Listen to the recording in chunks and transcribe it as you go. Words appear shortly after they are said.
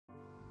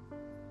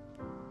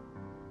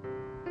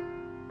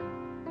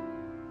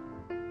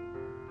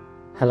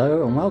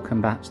Hello and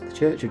welcome back to the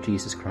Church of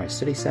Jesus Christ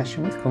study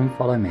session with Come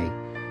Follow Me.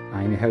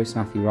 I am your host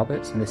Matthew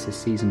Roberts and this is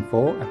Season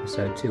 4,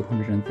 Episode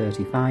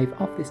 235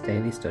 of this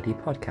daily study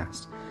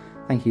podcast.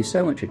 Thank you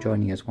so much for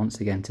joining us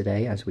once again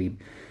today as we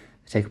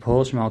take a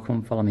pause from our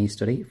Come Follow Me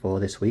study for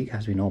this week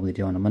as we normally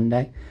do on a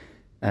Monday.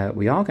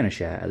 We are going to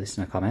share a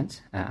listener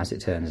comment as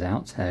it turns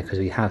out because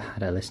we have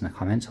had a listener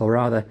comment, or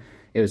rather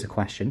it was a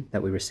question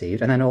that we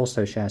received, and then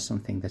also share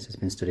something that has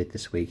been studied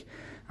this week,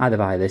 either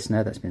by a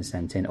listener that's been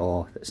sent in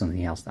or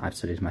something else that I've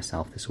studied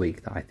myself this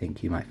week that I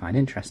think you might find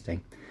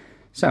interesting.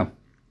 So,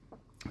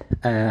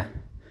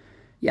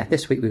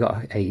 this week we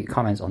got a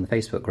comment on the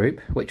Facebook group,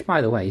 which, by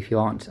the way, if you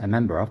aren't a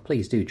member of,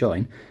 please do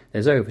join.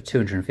 There's over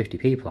 250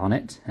 people on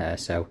it,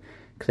 so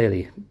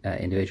clearly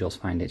individuals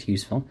find it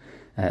useful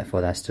for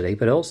their study,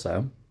 but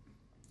also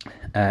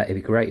it'd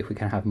be great if we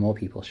can have more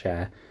people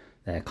share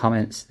their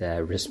comments,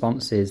 their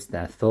responses,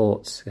 their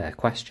thoughts, their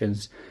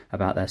questions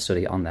about their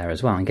study on there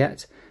as well, and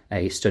get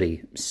a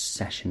study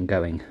session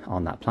going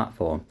on that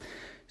platform.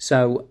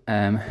 So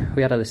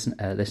we had a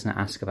listener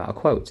ask about a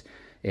quote.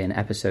 In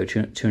episode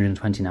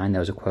 229, there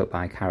was a quote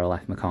by Carol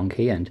F.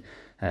 McConkie, and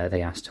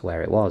they asked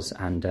where it was.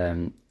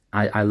 And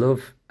I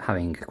love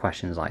having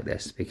questions like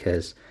this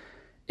because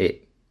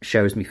it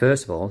shows me,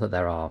 first of all, that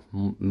there are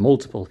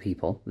multiple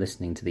people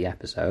listening to the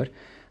episode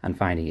and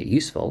finding it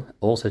useful,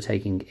 also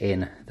taking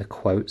in the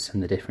quotes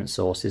and the different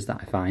sources that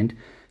I find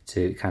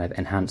to kind of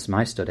enhance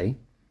my study.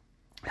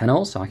 And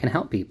also I can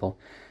help people.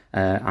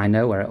 I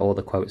know where all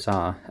the quotes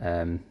are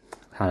kind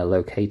of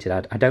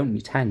located. I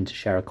don't tend to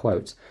share a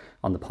quote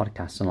on the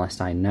podcast unless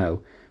I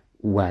know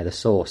where the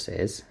source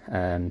is.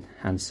 And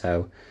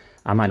so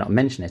I might not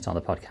mention it on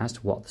the podcast,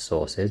 what the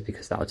source is,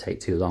 because that would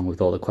take too long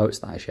with all the quotes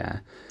that I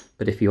share.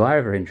 But if you are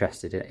ever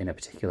interested in a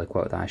particular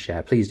quote that I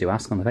share, please do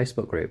ask on the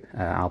Facebook group.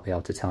 I'll be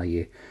able to tell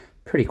you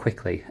pretty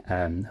quickly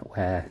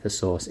where the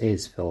source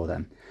is for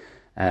them.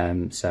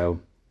 So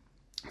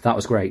that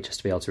was great just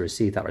to be able to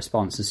receive that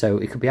response. And so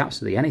it could be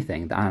absolutely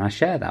anything. And I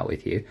share that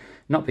with you,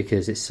 not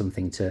because it's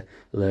something to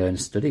learn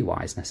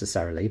study-wise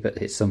necessarily, but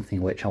it's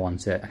something which I want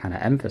to kind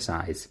of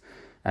emphasize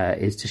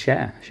is to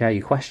share. Share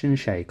your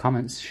questions, share your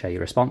comments, share your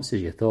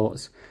responses, your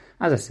thoughts.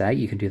 As I say,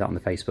 you can do that on the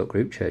Facebook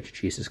group, Church of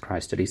Jesus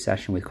Christ Study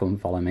Session with Come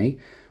Follow Me,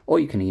 or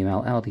you can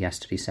email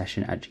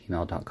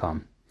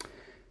ldsstudysession@gmail.com.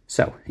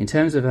 So, in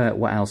terms of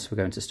what else we're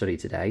going to study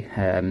today,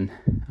 I'm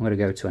going to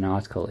go to an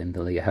article in the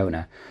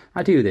Liahona.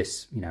 I do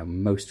this, I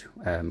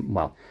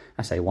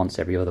say once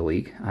every other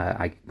week.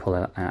 I pull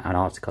an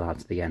article out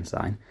of the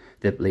Ensign,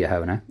 the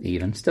Liahona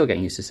even, still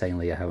getting used to saying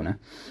Liahona.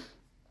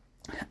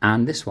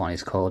 And this one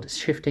is called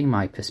Shifting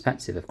My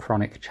Perspective of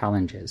Chronic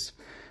Challenges.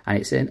 And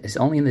it's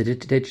only in the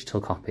digital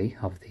copy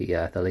of the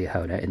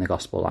Liahona in the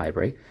Gospel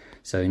Library,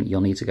 so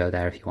you'll need to go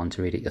there if you want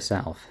to read it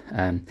yourself.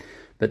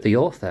 But the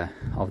author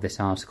of this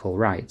article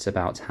writes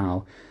about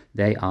how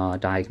they are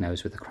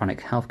diagnosed with a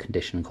chronic health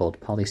condition called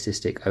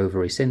polycystic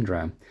ovary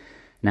syndrome.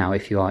 Now,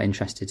 if you are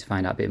interested to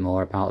find out a bit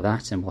more about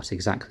that and what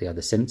exactly are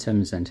the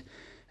symptoms and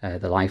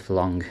the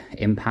lifelong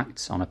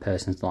impacts on a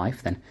person's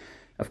life, then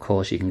of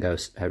course you can go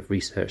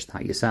research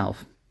that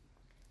yourself.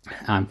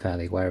 I'm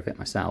fairly aware of it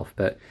myself,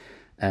 but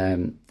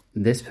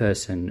this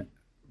person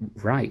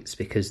writes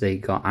because they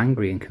got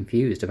angry and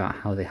confused about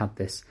how they had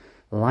this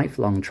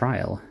lifelong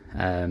trial,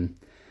 and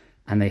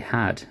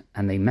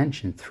they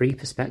mentioned 3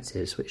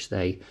 perspectives which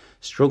they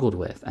struggled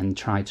with and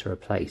tried to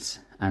replace.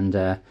 And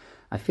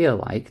I feel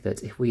like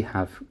that if we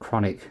have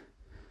chronic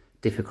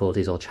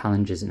difficulties or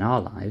challenges in our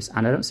lives,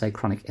 and I don't say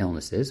chronic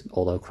illnesses,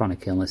 although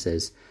chronic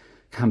illnesses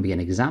can be an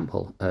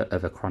example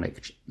of a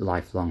chronic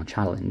lifelong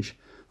challenge,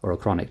 or a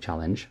chronic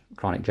challenge.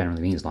 Chronic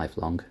generally means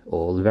lifelong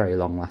or very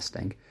long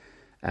lasting.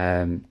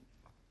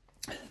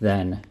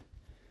 Then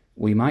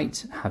we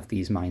might have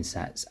these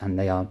mindsets and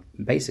they are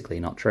basically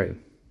not true.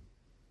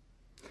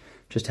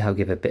 Just to help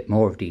give a bit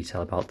more of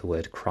detail about the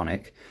word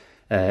chronic,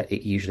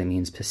 it usually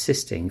means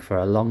persisting for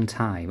a long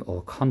time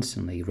or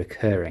constantly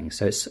recurring.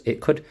 So it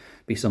could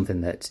be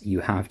something that you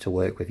have to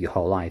work with your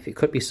whole life. It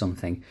could be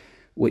something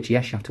which,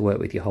 yes, you have to work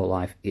with your whole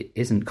life. It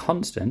isn't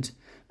constant,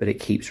 but it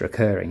keeps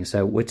recurring.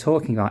 So we're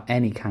talking about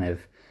any kind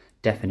of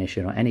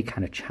definition or any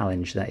kind of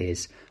challenge that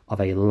is of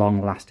a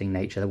long-lasting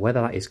nature,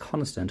 whether that is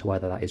constant or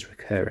whether that is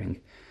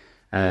recurring.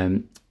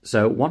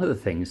 So one of the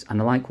things,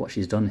 and I like what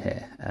she's done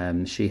here,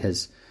 she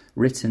has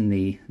written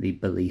the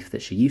belief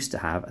that she used to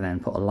have and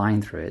then put a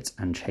line through it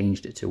and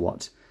changed it to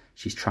what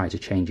she's tried to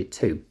change it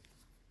to.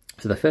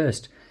 So the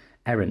first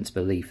errant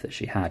belief that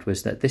she had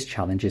was that this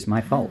challenge is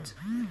my fault.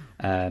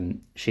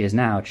 She has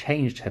now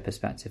changed her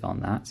perspective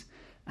on that,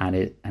 and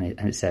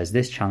it says,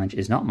 this challenge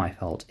is not my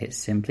fault, it's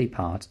simply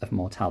part of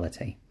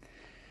mortality.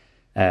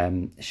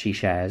 She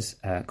shares,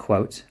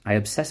 quote, I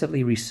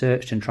obsessively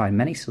researched and tried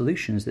many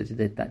solutions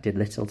that did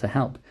little to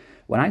help.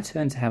 When I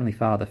turned to Heavenly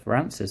Father for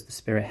answers, the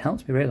Spirit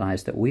helped me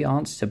realize that we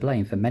aren't to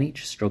blame for many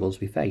struggles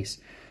we face.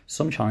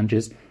 Some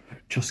challenges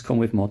just come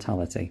with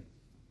mortality.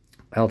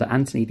 Elder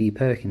Anthony D.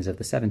 Perkins of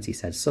the 70s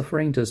said,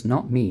 suffering does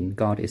not mean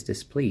God is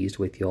displeased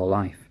with your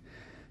life.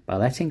 By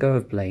letting go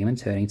of blame and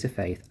turning to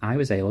faith, I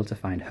was able to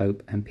find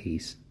hope and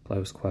peace.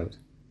 close quote.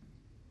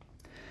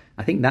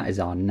 I think that is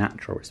our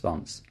natural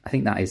response. I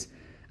think that is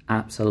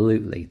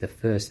absolutely the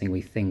first thing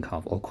we think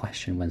of or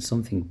question when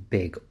something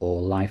big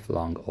or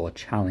lifelong or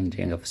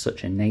challenging of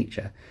such a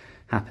nature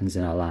happens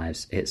in our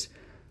lives. It's,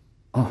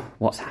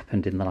 what's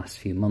happened in the last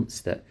few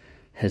months that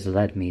has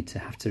led me to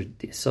have to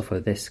suffer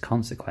this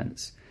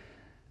consequence?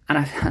 And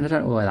I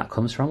don't know where that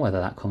comes from, whether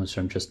that comes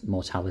from just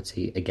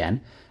mortality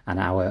again and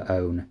our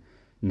own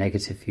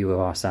negative view of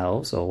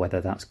ourselves, or whether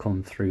that's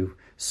come through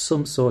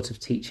some sort of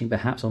teaching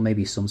perhaps, or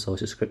maybe some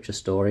sort of scripture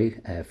story,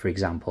 for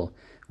example,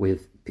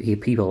 with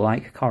people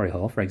like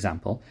Korihor, for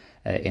example,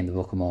 in the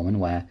Book of Mormon,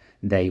 where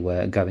they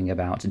were going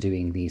about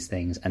doing these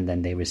things and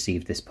then they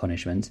received this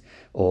punishment,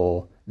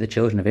 or the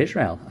children of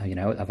Israel.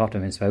 I've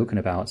often been spoken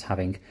about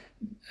having,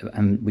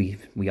 and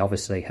we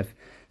obviously have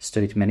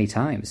studied many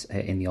times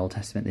in the Old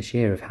Testament this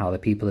year of how the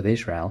people of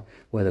Israel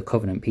were the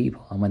covenant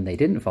people, and when they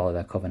didn't follow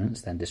their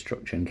covenants, then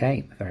destruction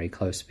came very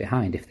close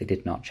behind if they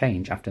did not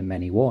change after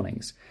many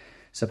warnings.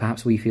 So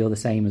perhaps we feel the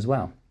same as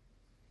well.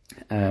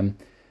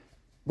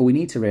 But we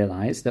need to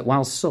realise that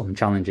while some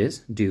challenges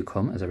do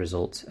come as a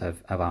result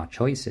of our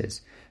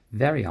choices,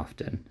 very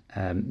often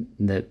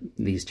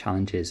these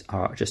challenges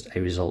are just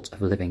a result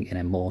of living in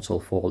a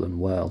mortal, fallen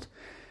world.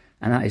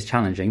 And that is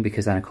challenging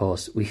because then, of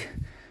course, we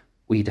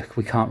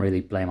can't really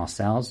blame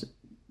ourselves,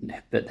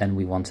 but then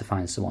we want to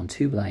find someone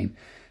to blame.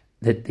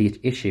 The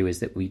issue is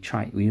that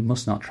we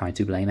must not try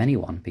to blame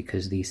anyone,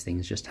 because these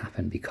things just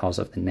happen because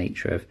of the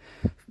nature of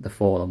the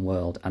fallen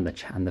world and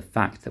the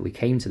fact that we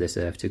came to this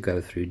earth to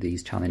go through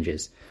these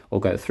challenges, or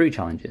go through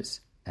challenges,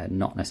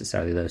 not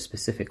necessarily those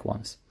specific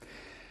ones.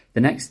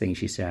 The next thing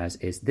she says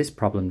is this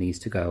problem needs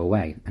to go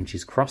away, and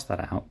she's crossed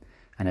that out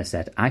and has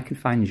said, I can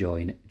find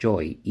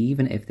joy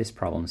even if this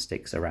problem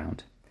sticks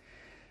around.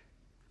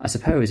 I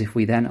suppose if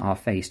we then are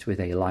faced with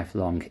a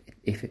lifelong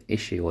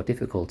issue or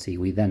difficulty,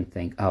 we then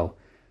think,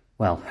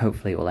 well,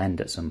 hopefully it will end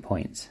at some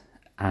point.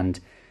 And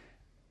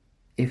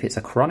if it's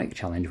a chronic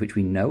challenge, which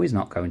we know is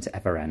not going to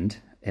ever end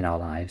in our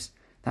lives,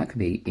 that can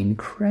be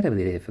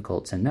incredibly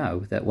difficult to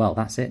know that, well,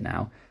 that's it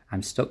now.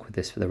 I'm stuck with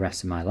this for the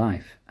rest of my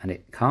life and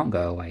it can't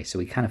go away. So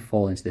we kind of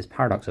fall into this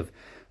paradox of,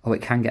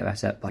 it can get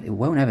better, but it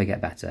won't ever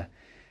get better.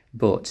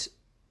 But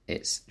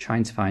it's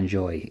trying to find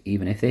joy,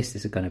 even if this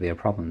is going to be a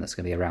problem that's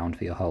going to be around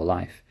for your whole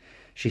life.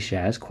 She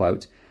shares,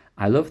 quote,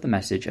 I love the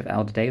message of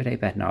Elder David A.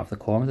 Bednar of the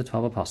Quorum of the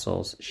 12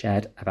 Apostles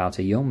shared about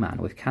a young man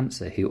with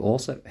cancer who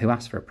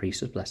asked for a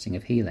priesthood blessing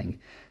of healing.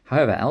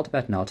 However, Elder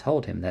Bednar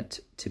told him that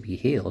to be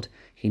healed,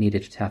 he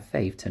needed to have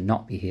faith to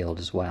not be healed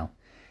as well.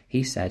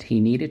 He said he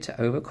needed to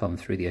overcome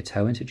through the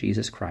atonement of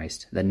Jesus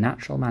Christ the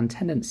natural man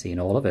tendency in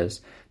all of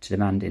us to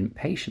demand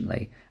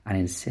impatiently and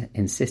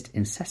insist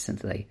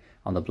incessantly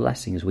on the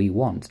blessings we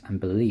want and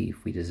believe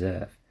we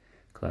deserve.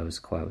 Close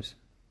quote.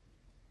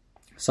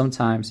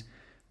 Sometimes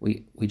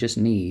we just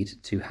need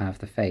to have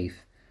the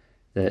faith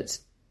that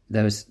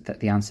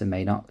the answer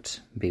may not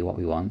be what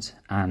we want,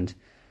 and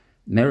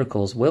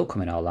miracles will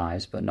come in our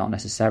lives, but not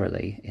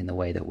necessarily in the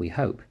way that we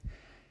hope.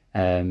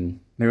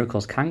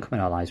 Miracles can come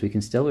in our lives. We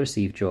can still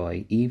receive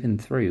joy even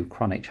through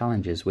chronic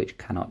challenges which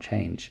cannot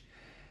change.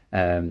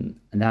 And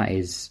that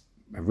is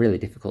a really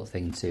difficult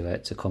thing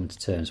to come to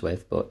terms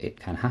with, but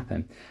it can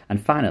happen.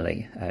 And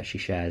finally, she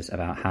shares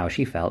about how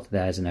she felt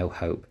there's no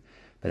hope,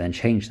 but then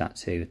changed that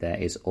to there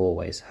is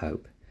always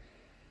hope.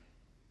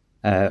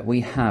 We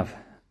have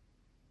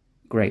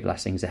great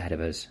blessings ahead of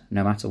us,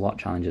 no matter what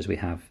challenges we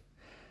have.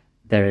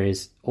 There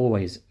is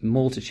always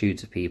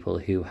multitudes of people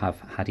who have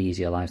had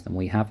easier lives than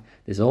we have.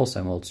 There's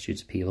also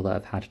multitudes of people that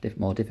have had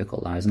more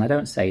difficult lives. And I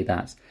don't say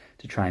that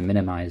to try and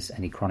minimise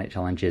any chronic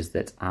challenges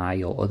that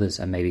I or others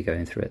are maybe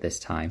going through at this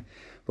time.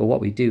 But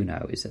what we do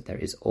know is that there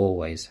is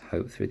always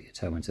hope through the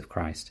atonement of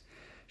Christ.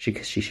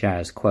 She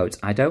shares, quote,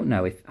 I don't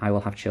know if I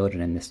will have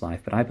children in this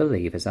life, but I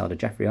believe, as Elder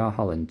Jeffrey R.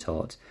 Holland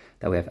taught,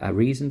 that we have a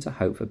reason to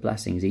hope for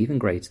blessings even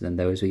greater than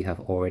those we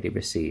have already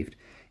received.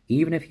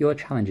 Even if your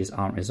challenges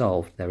aren't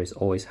resolved, there is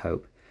always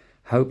hope.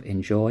 Hope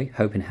in joy,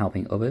 hope in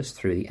helping others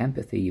through the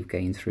empathy you've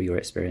gained through your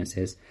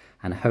experiences,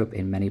 and hope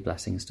in many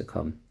blessings to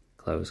come.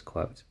 Close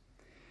quote.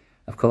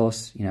 Of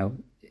course,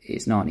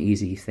 it's not an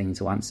easy thing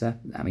to answer.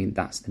 I mean,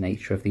 that's the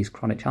nature of these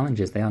chronic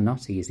challenges. They are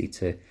not easy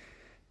to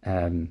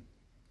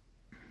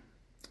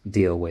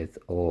deal with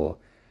or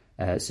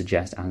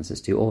suggest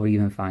answers to, or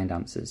even find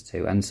answers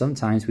to. And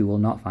sometimes we will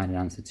not find an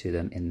answer to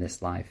them in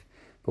this life.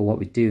 But what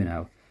we do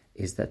know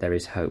is that there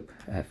is hope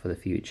for the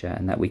future,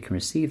 and that we can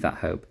receive that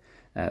hope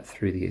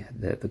through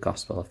the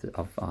gospel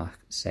of our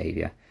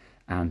Saviour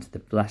and the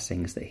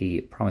blessings that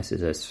he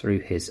promises us through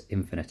his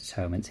infinite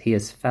atonement. He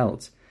has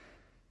felt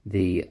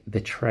the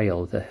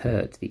betrayal, the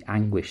hurt, the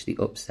anguish, the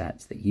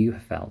upset that you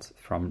have felt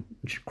from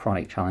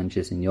chronic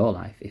challenges in your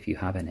life, if you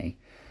have any,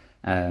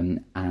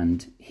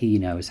 and he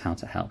knows how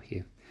to help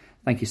you.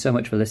 Thank you so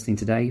much for listening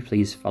today.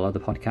 Please follow the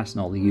podcast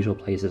in all the usual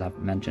places I've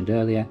mentioned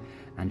earlier,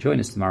 and join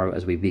us tomorrow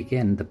as we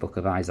begin the book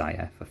of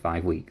Isaiah for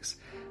 5 weeks.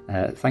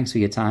 Thanks for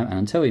your time, and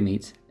until we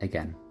meet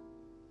again.